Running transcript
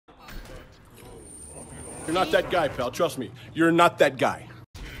You're not that guy, pal. Trust me. You're not that guy.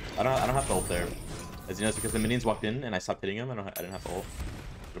 I don't have to ult there. As you know, it's because the minions walked in and I stopped hitting him. I didn't have to ult.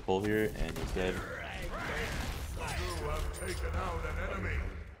 Put a pull here and he's dead.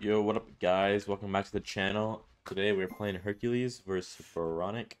 Yo, what up, guys? Welcome back to the channel. Today we're playing Hercules versus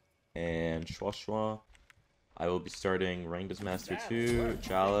Veronic and Schwa. I will be starting Ranked as Master 2,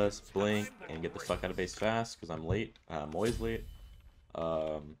 Chalice, Blink, and get the fuck out of base fast because I'm late. I'm always late.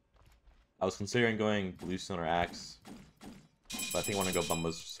 I was considering going Bluestone or Axe, but I think I want to go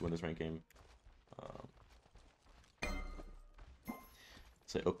Bumbas just to win this rank game.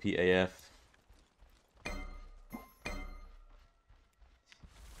 Say OPAF.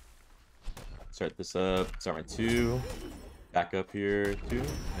 Start this up. Start my 2. Back up here 2.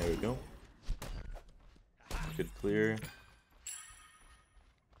 There we go. Good clear.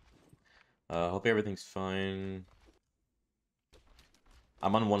 Hope everything's fine.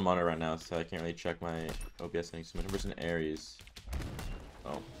 I'm on 1 monitor right now, so I can't really check my OBS settings. My number's in Aries.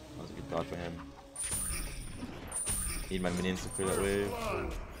 Oh, that was a good dodge by him. Need my minions to clear that wave. Okay,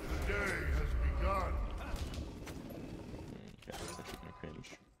 that's actually kind of cringe.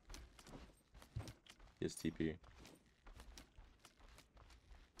 His TP. He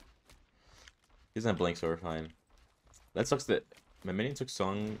doesn't have blink, so we're fine. That sucks that my minion took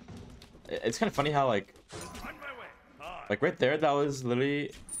Song. It's kind of funny how like right there, that was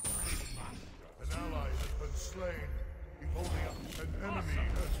literally. An ally has been slain. An enemy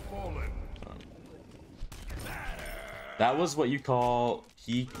has fallen. That was what you call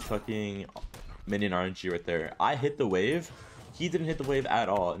peak fucking minion RNG right there. I hit the wave. He didn't hit the wave at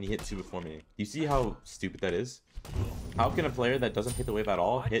all, and he hit 2 before me. Do you see how stupid that is? How can a player that doesn't hit the wave at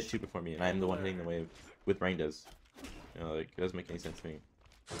all hit 2 before me, and I'm the one hitting the wave with ranked as? You know, like, it doesn't make any sense to me.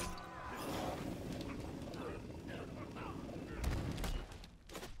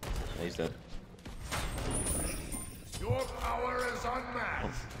 He's dead. Your power is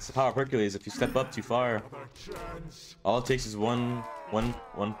unmatched. It's the power of Hercules. If you step up too far, all it takes is one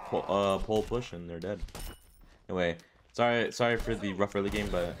pole push and they're dead. Anyway, sorry for the rough early game,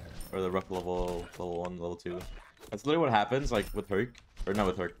 or the rough level 1, level 2. That's literally what happens, like with Herc, or not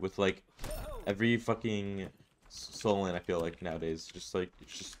with Herc, with like every fucking solo lane. I feel like nowadays, just like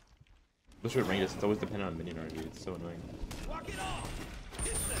especially with Ranked, it's always dependent on minion RNG. It's so annoying. Okay,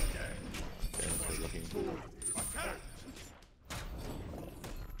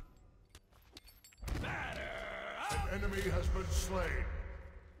 An enemy has been slain.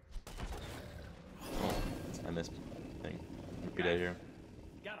 oh, I missed thing. Repeat out here.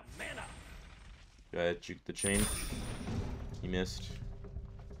 Go ahead, juke the chain. He missed.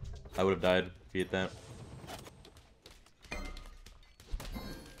 I would have died if he hit that.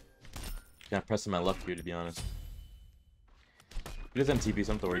 Kind of pressing my luck here, to be honest. He doesn't have TP,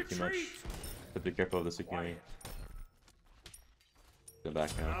 so I don't have to worry too much. But be careful of the Sukiyami. Go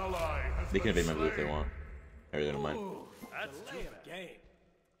back now. They can evade my blue if they want. I really don't mind.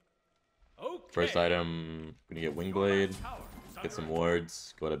 First item, gonna get Wingblade, get some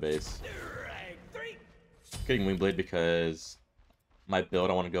wards, go to base. Getting Wingblade because my build,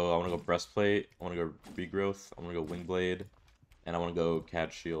 I wanna go Breastplate, I wanna go Regrowth, I wanna go Wingblade, and I wanna go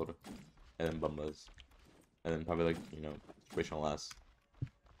Cad Shield, and then Bumbas. And then probably like, you know, situational last.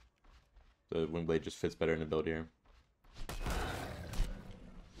 The Wingblade just fits better in the build here.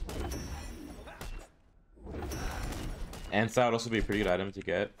 Ancile would also be a pretty good item to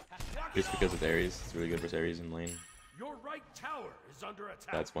get, just because it's Ares. It's really good versus Ares in lane. Your right tower is under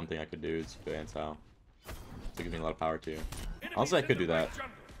attack. That's one thing I could do, is go Ancile. It gives me a lot of power too. Also, I could do that.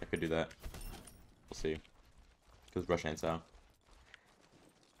 I could do that. We'll see. Because rush Ancile.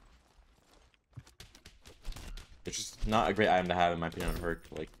 It's just not a great item to have in my opinion on Herc,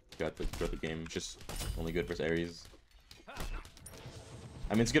 like throughout the game. It's just only good versus Ares.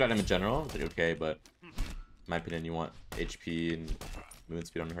 I mean, it's a good item in general, it's like okay, but in my opinion, you want HP and movement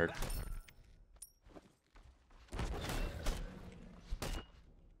speed on Herc.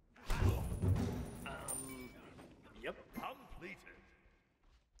 Yep. Completed.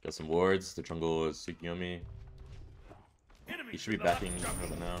 Got some wards. The jungle is Tsukiyomi. He should be backing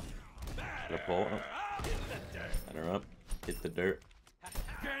over now. Get a pull. Oh. Line her up. Hit the dirt.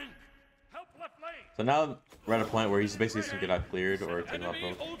 So now we're at a point where he's basically just gonna get out cleared or taken off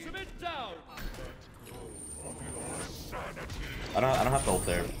both. I don't have to ult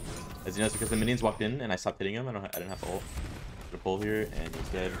there. As you know, it's because the minions walked in and I stopped hitting him. I didn't have to ult. Put a pull here and he's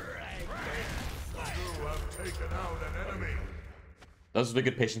dead. That was really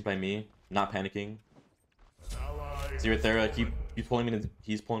good patience by me, not panicking. See right there, like he's pulling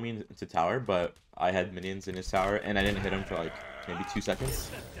me into tower, but I had minions in his tower and I didn't hit him for like maybe 2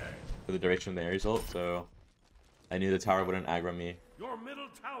 seconds. for the duration of the air result, so I knew the tower wouldn't aggro me. Your middle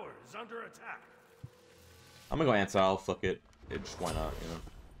tower is under attack. I'm gonna go Ancile, fuck it. Just why not, you know?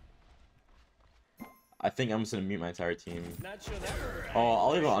 I think I'm just gonna mute my entire team. Not sure that Oh,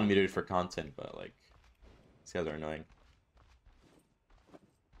 I'll leave it unmuted for content, but like, these guys are annoying.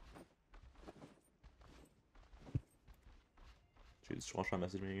 Should this Swallow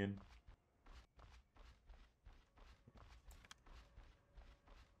message me again?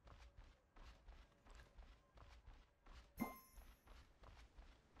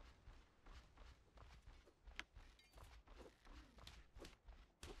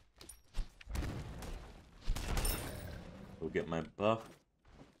 Go get my buff.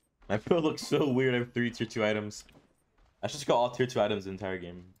 My build looks so weird. I have 3 tier 2 items. I should just go all tier 2 items the entire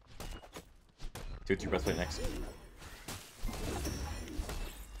game. Tier 2 breastplate next.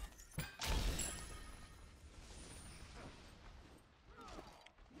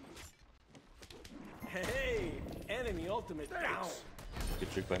 Hey, enemy ultimate down.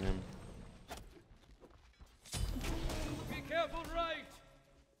 Get tricked by him. Be careful, right.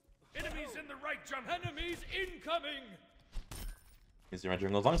 Enemies in the right jump. Enemies incoming. Is there my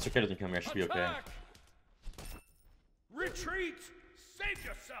jungle? As long as Circuit doesn't kill me, I should be okay. Attack. Retreat. Save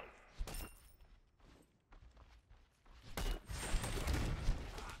yourself.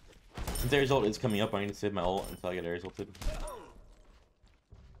 Since air result is coming up, I need to save my ult until I get air resulted.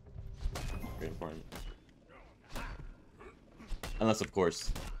 Very important. Unless, of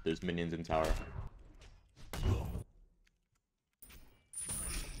course, there's minions in tower.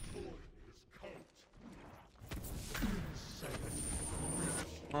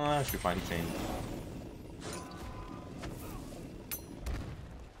 I should find chain.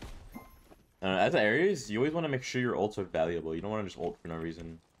 As Ares, you always want to make sure your ults are valuable. You don't want to just ult for no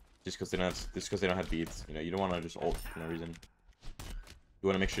reason, just because they don't have beats. You know, you don't want to just ult for no reason. You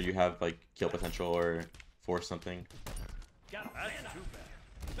want to make sure you have like kill potential or force something. That's too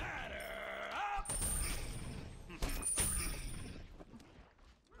bad. Batter up.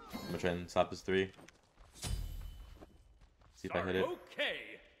 I'm gonna try and stop this 3. See if I hit it. Okay.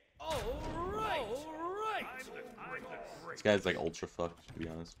 All right. This guy's like ultra fucked, to be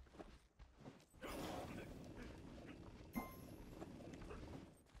honest. I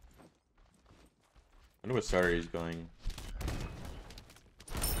wonder what starter he's going.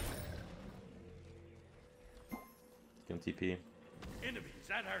 Get him TP. Enemies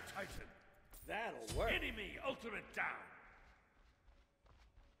at our Titan. That'll work. Enemy ultimate down.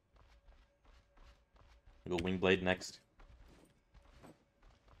 We'll go Wingblade next.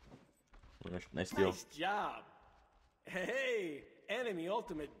 Nice deal. Nice job. Hey, enemy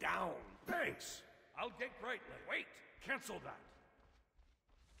ultimate down. Thanks. I'll get Brightly. Wait, cancel that.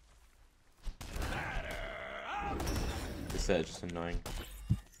 This set is just annoying.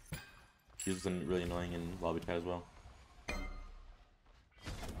 He was really annoying in lobby chat as well.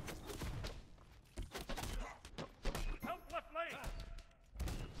 Help left lane.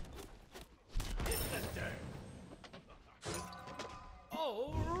 Hit the dirt.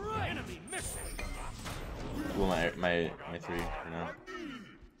 All right. Enemy missing. Well, my 3 for now.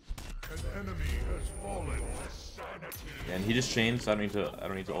 An enemy has fallen. Yeah, and he just changed, so I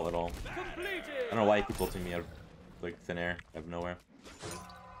don't need to ult at all. Completed. I don't know why he keeps ulting me out of like thin air, out of nowhere.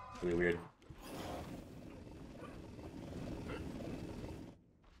 Really weird.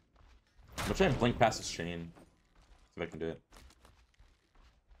 I'm gonna try and blink past this chain. See if I can do it.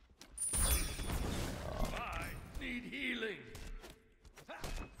 I need healing.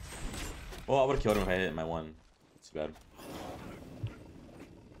 Well, I would have killed him if I hit my 1. It's too bad.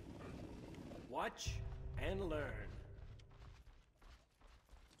 Watch and learn.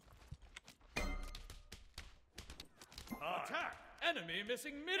 Attack! Enemy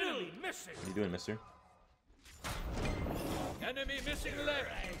missing middle! Enemy missing! What are you doing, mister? Enemy missing left!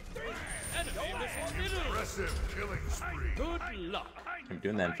 Enemy missing middle! Aggressive killing spree. Good luck! I'm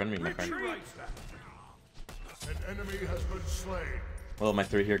doing that in front of me, my friend. An enemy has been slain. Well, my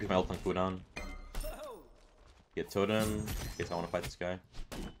 3 here because my ult on cooldown. Get totem, in case I want to fight this guy.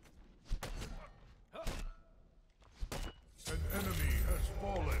 An enemy has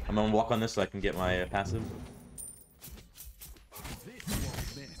fallen. I'm gonna walk on this so I can get my passive.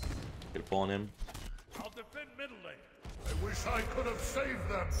 Get a pull on him. I'll defend middle lane. I wish I could have saved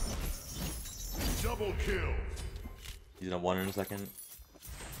them. Double kill. He's gonna 1 in a second.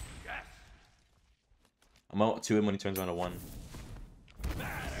 Yes. I'm gonna 2 him when he turns around to 1.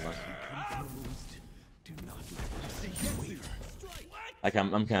 Like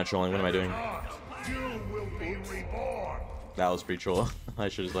I'm kind of trolling. What am I doing? You will be reborn. That was pretty troll. I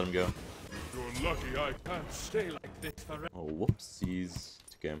should just let him go. You're lucky I can't stay like this forever. Oh, whoopsies.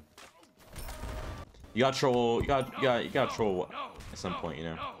 Okay. You gotta troll. You gotta troll at some point, you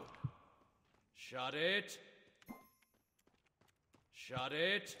know. Shut it. Shut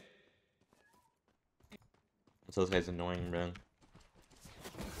it. So this guy's annoying, man.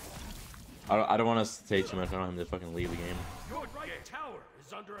 I don't want to say too much. I don't want him to fucking leave the game. Your right tower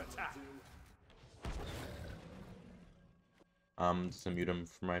is under attack. Just to mute him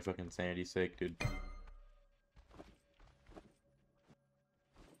for my fucking sanity's sake, dude.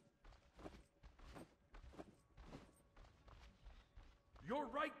 Your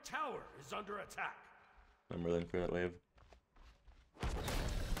right tower is under attack. I'm really in for that wave. An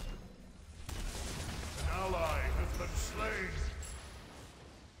ally has been slain.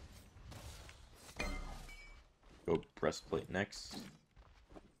 Go breastplate next.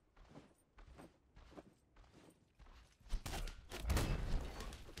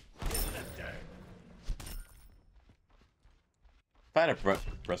 If I had a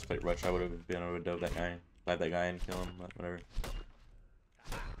breastplate rush, I would have been able to dove that guy, fight that guy, and kill him. But whatever.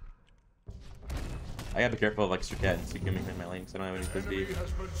 I gotta be careful of like Cat and Seeking in my lane, so I don't have any Frisbee.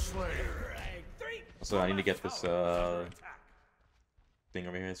 Also, I need to get this thing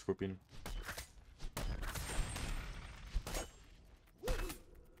over here, Scorpion.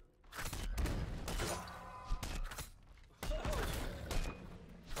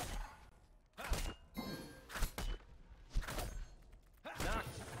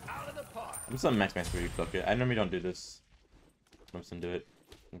 I'm just on max for you, fuck it. I normally don't do this. I'm just gonna do it.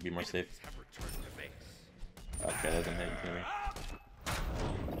 Be more safe. Okay, that doesn't hit you, kill me.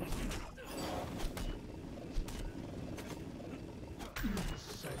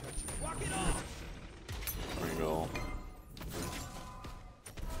 Reroll.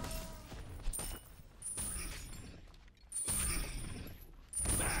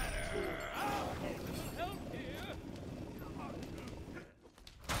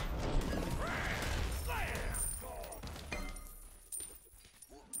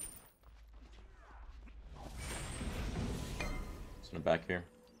 Back here.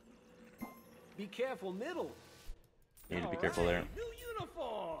 Be careful, middle. You need to be careful there. New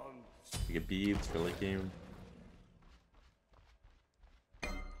uniform. You get beads for late game.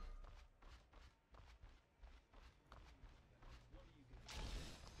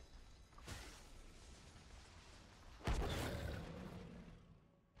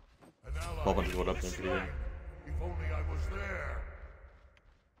 Whole bunch of gold up there pretty good. If only I was there.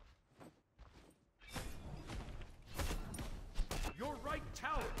 Your right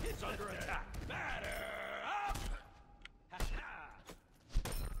tower is under attack. Batter up!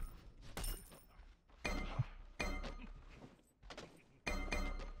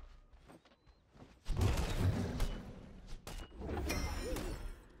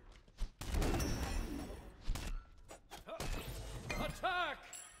 Attack!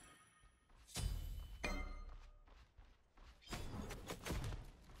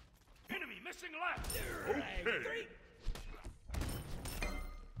 Enemy missing left. Okay.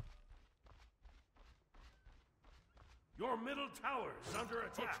 Your middle tower is under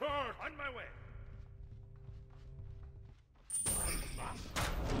attack. On my way.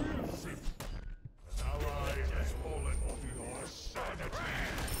 An ally has fallen to your sanity.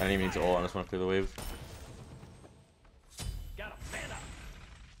 I didn't even need to ult, I just want to clear the wave. Got a man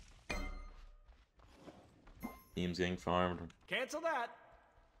up. Team's getting farmed. Cancel that.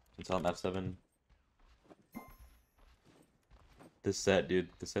 Until I'm F7. This set, dude.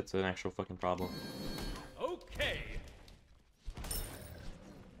 This set's an actual fucking problem. Okay.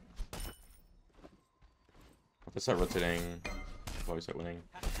 If I start rotating, before we start winning.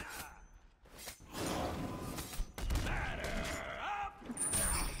 I'm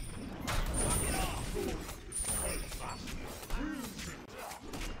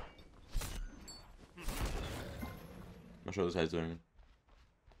not sure what this guy's doing.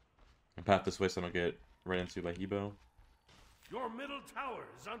 I path this way so I don't get right into by Hebo. Your middle tower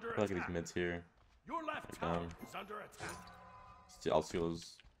is under I feel like attack. these mids here. Your left tower is under attack. I'll steal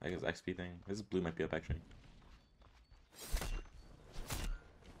his, I guess, XP thing. This blue might be up actually.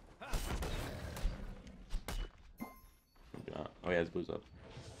 Oh yeah, his blue's up.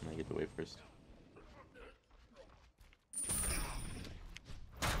 I'm gonna get the wave first.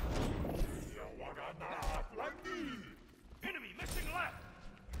 Enemy missing left.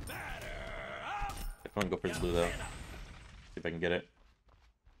 Batter up. I'm gonna go for his blue though. See if I can get it.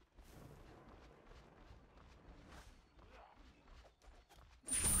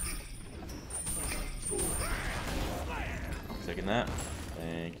 Taking that.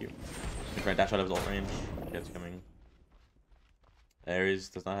 Thank you. I'm trying to dash out of his ult range. Yeah, it's coming. Ares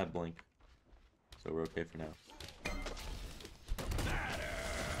does not have blink, so we're okay for now.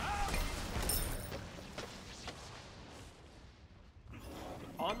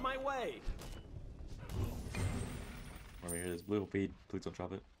 way. Over here, this blue. Please don't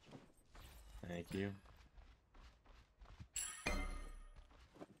drop it. Thank you.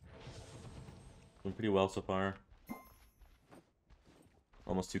 Doing pretty well so far.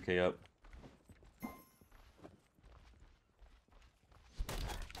 Almost 2k up.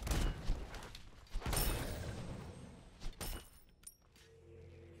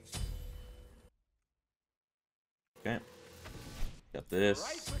 Okay. Got this.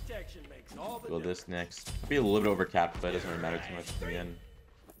 Right protection makes all the Go difference. this next. I'll be a little bit overcapped, but it doesn't really matter too much in the end.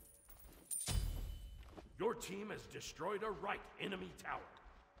 Your team has destroyed a right enemy tower.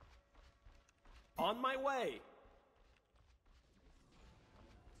 On my way.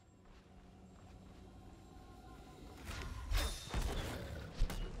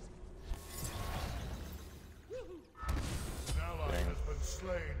 An ally has been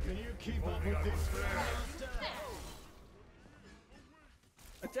slain. Can you keep up with this?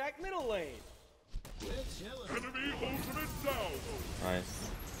 Attack middle lane. Enemy ultimate down. Nice.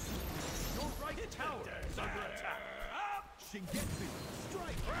 Your right tower is under attack. There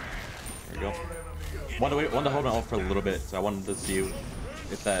we go. Wanted to hold on for a little bit, so I wanted to see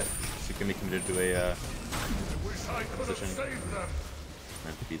if that should get me committed to a Wish I could have position. saved them.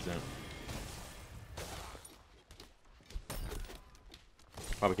 And defeats it.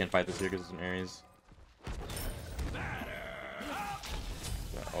 Probably can't fight this here because it's an Ares.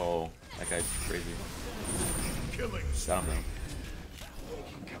 Oh, that guy's crazy. Killing. I don't know.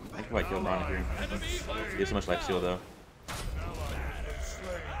 I think if I kill Ron here. He has so much life steal though. An ally has been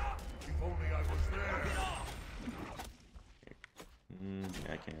slain. If only I was there.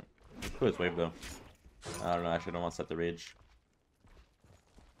 Yeah, I can't. Put his wave though. I don't know. Actually, I don't want to set the rage.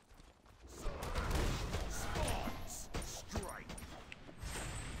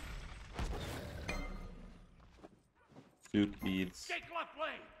 Suit beads. Take left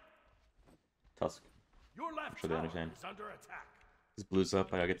lane. Tusk. Your left Sure they tower understand. is under attack. This blue's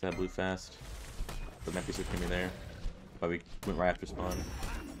up. I gotta get to that blue fast. The Memphis is gonna be there. But we went right after spawn.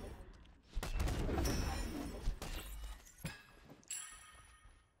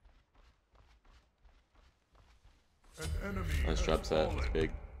 An enemy Nice has drop set. fallen. It's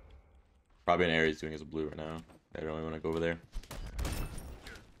big. Probably an Ares doing his blue right now. I don't really want to go over there.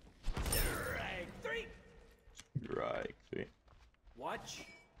 Drag 3. Right. Sweet. Watch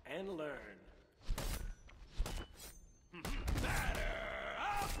and learn.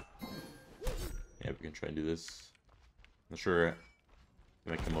 Yeah, we can try and do this. Not sure.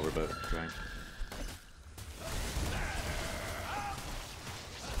 We might come over, but try.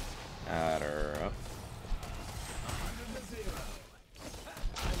 Add her up.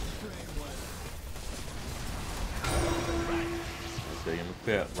 Let's see, I'm gonna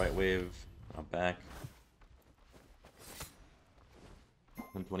clear out right wave. I'm back.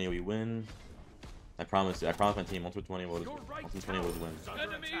 120 we win. I promise my team 120 will 120 will win.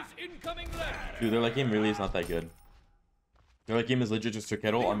 Enemies incoming left. Dude, their like game really is not that good. Their like game is legit just to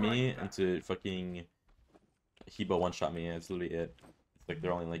kettle on me and to fucking Hebo one-shot me. That's literally it. It's like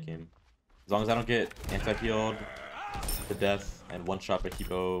their only late game. As long as I don't get anti-healed to death and one-shot by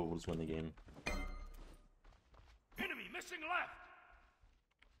Hebo, we'll just win the game. Enemy missing left.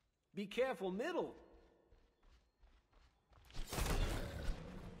 Be careful middle.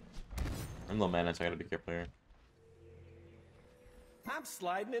 I'm low mana, so I gotta be careful here. I'm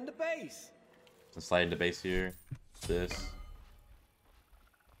sliding into base. I'm sliding to base here. This.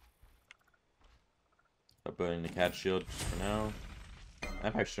 I'm putting the cat shield just for now.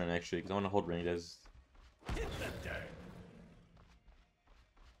 I'm probably starting actually, because I want to hold ring as. Hit them down.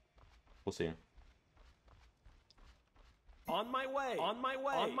 We'll see. On my way. On my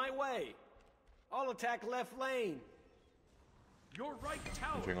way. On my way. I'll attack left lane. Your right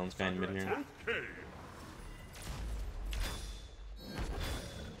tower. I'm on this guy in mid here. Okay.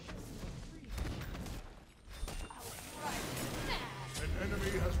 An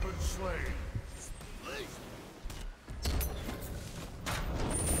enemy has been slain.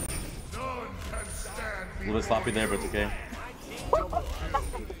 None can stand A little bit sloppy there, but it's okay.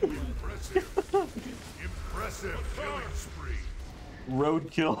 Impressive killing spree.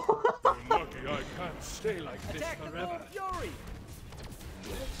 Roadkill. You're lucky I can't stay like this Attack the forever. Bull Fury.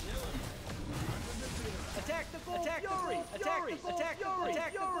 Attack the Bull Fury. Attack the Bull Fury.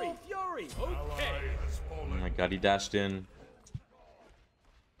 Attack the Bull Fury. Okay. Ally has Oh fallen. my god, he dashed in.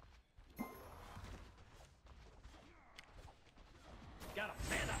 Got a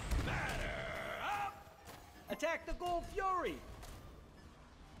mana batter up. Attack the Gold Fury.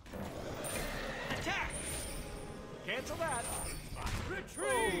 Attack. Cancel that.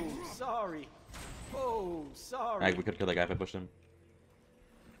 Retreat. Oh, sorry. Oh, sorry. Alright, we could kill that guy if I pushed him.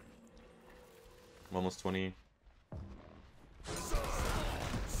 I'm almost 20.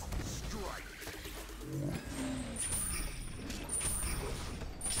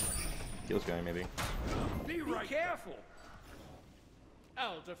 Kills guy, maybe. Be careful.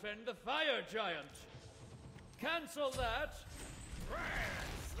 I'll defend the fire giant. Cancel that.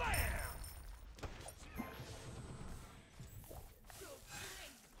 Slam!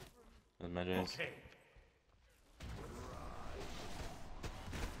 Magic. Okay.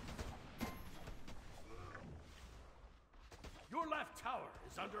 Your left tower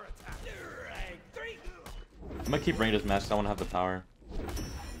is under attack. I'm gonna keep bringing this match, so I wanna have the power.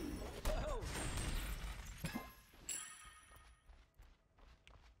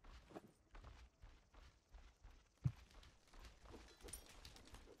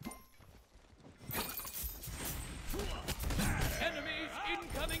 Enemies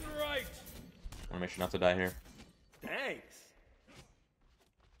incoming right. I wanna make sure not to die here. Thanks.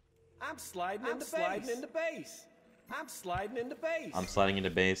 I'm sliding into base. I'm sliding into base. I'm sliding into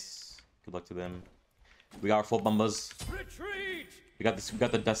base. Good luck to them. We got our full Bumbas. Retreat. We got this. We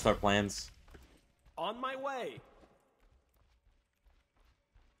got the Death Star plans. On my way.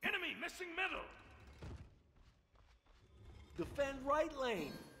 Enemy missing middle. Defend right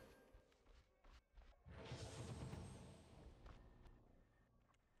lane.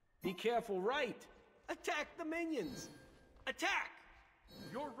 Be careful right. Attack the minions. Attack!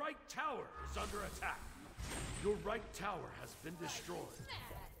 Your right tower is under attack. Your right tower has been destroyed.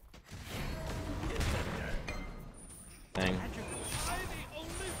 Dang. I'm the only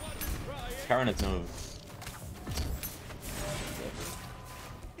one trying. Power in its move.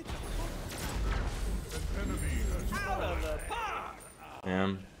 Out of the park!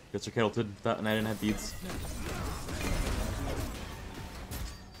 Damn. Gets her tilted, and I didn't have beads.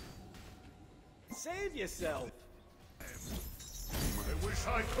 Save yourself. I wish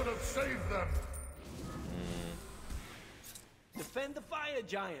I could have saved them. Defend the fire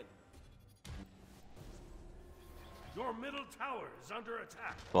giant. Your middle tower is under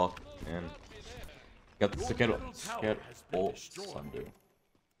attack. Fuck, man. Got the Your Scared middle tower has been Bolt destroyed. Thunder.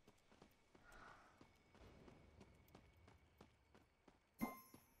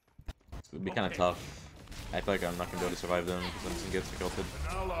 It's gonna be kind of tough. I feel like I'm not gonna be able to survive them because I'm just gonna get Scared. An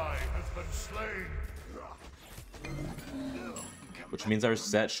ally has been slain. Which means our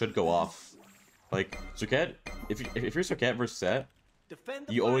set should go off. Like, Suket, if you're Suket versus set, Defend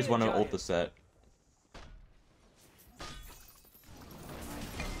the you always fire want to giant. ult the set.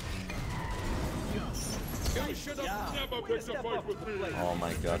 You should have never picked a fight with me. Oh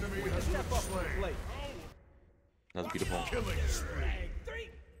my god. Enemy has Step been up to the slain. plate. That was beautiful. Killing spree. Three.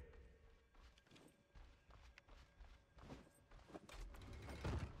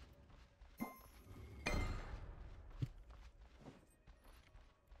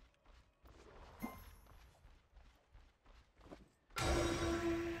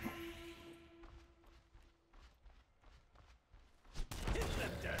 Hit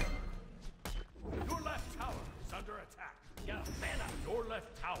them dead. Your left tower is under attack. Yeah, man up. Your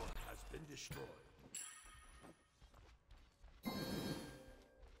left tower has been destroyed.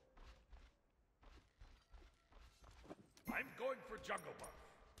 I'm going for jungle buff.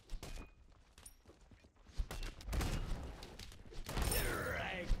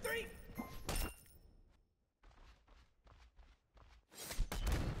 Three.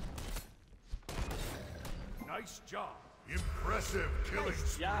 Nice job. Impressive killing Nice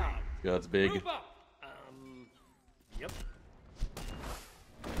spree. job. Yeah, it's big. Move up. Yep.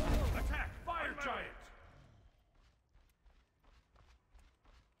 Attack fire giant.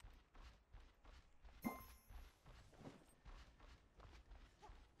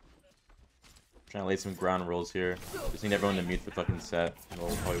 Trying to lay some ground rules here. Just need everyone to mute the fucking set, and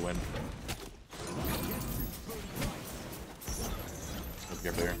we'll probably win. Let's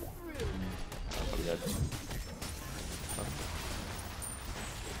get there. Probably dead.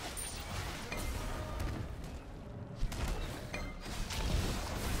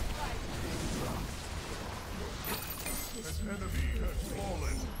 An enemy has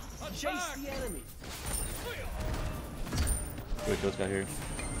fallen. Chase the enemy. Good kills guy here.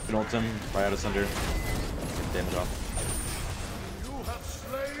 Can ult him, fire out asunder. Get damage off. You have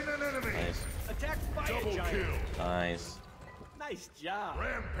slain an enemy. Nice. Attack fire Double giant. kill. Nice. Nice job.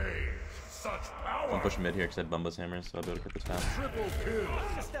 Rampage. Such I'm power. pushing mid here because I had Bumba's hammer, so I'll be able to cut this fast. Triple kill.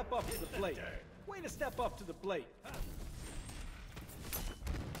 Way to step up to the plate. Way to step up to the plate.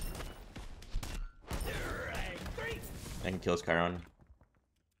 Three. I can kill his Chiron.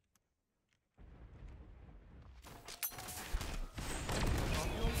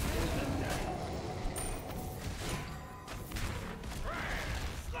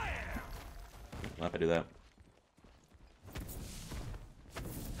 Not if I do that.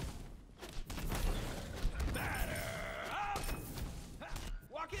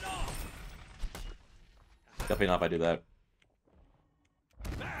 Walk it off. Definitely not if I do that.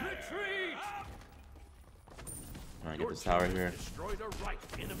 Retreat! Alright, get this tower here. Destroy the right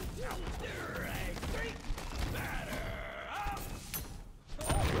enemy tower.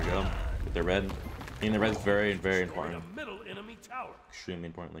 There we go. Get the red. I mean, the red's very, very Destroy important. the middle enemy tower. Extremely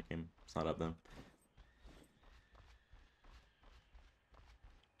important late game. It's not up though.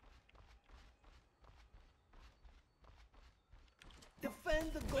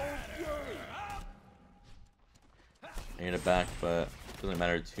 Defend the gold fury. I need it back, but it doesn't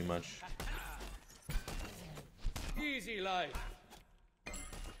matter too much. Easy life.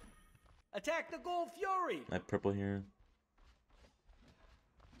 Attack the gold fury. I have purple here.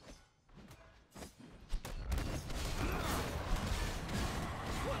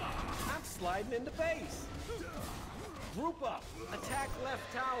 I'm sliding into base. Group up. Attack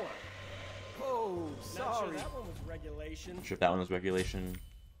left tower. Oh, sorry. Not sure that one was regulation. I'm sure if that one was regulation.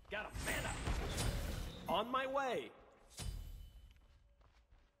 Got a man up. On my way.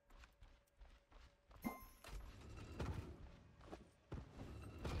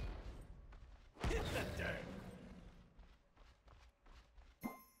 Hit the dirt.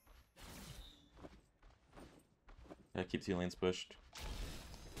 Yeah, keep 2 lanes pushed.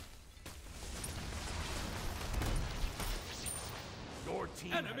 Your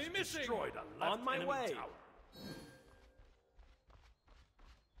team Enemy has missing. destroyed a left On my enemy way. tower.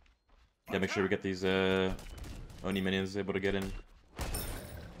 Yeah, make sure we get these Oni minions able to get in.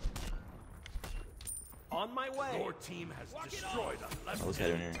 On my way. Your team has destroyed a left Oh, what's that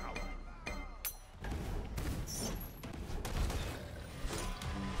doing enemy here? tower.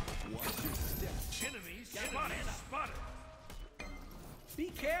 Enemies spotted. Be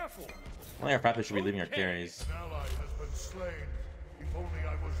careful. Only our practice should be leaving our carries. An ally has been slain. If only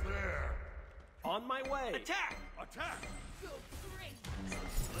I was there. On my way. Attack! Attack!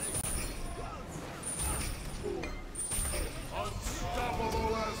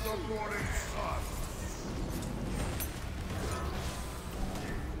 Unstoppable as the morning sun.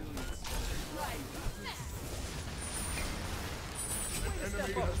 An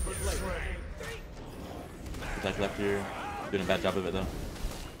enemy has been slain. Attack left here. Doing a bad job of it though. An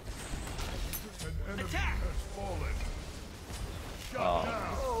enemy Attack! has fallen. Shut Oh.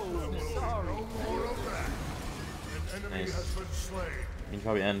 down. Oh, There will be sorry. no more of that. An enemy Nice. has been slain. You can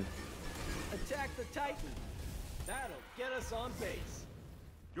probably end. Attack the Titan. That'll get us on base.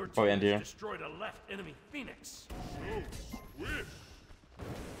 Your team Probably end has here. destroyed a left enemy phoenix.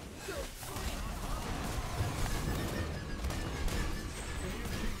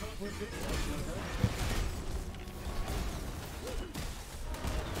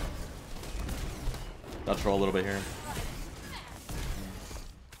 I'll troll a little bit here.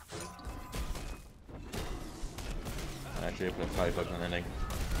 Actually, I probably booked an ending.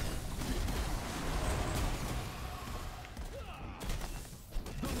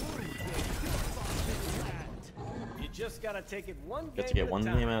 You just gotta take it one game Got to get one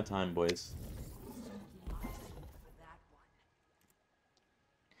at a game time. at a time, boys.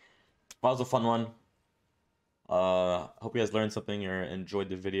 That was a fun one. Hope you guys learned something or enjoyed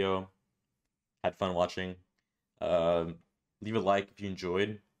the video. Had fun watching. Leave a like if you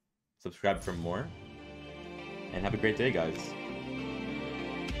enjoyed. Subscribe for more. And have a great day, guys.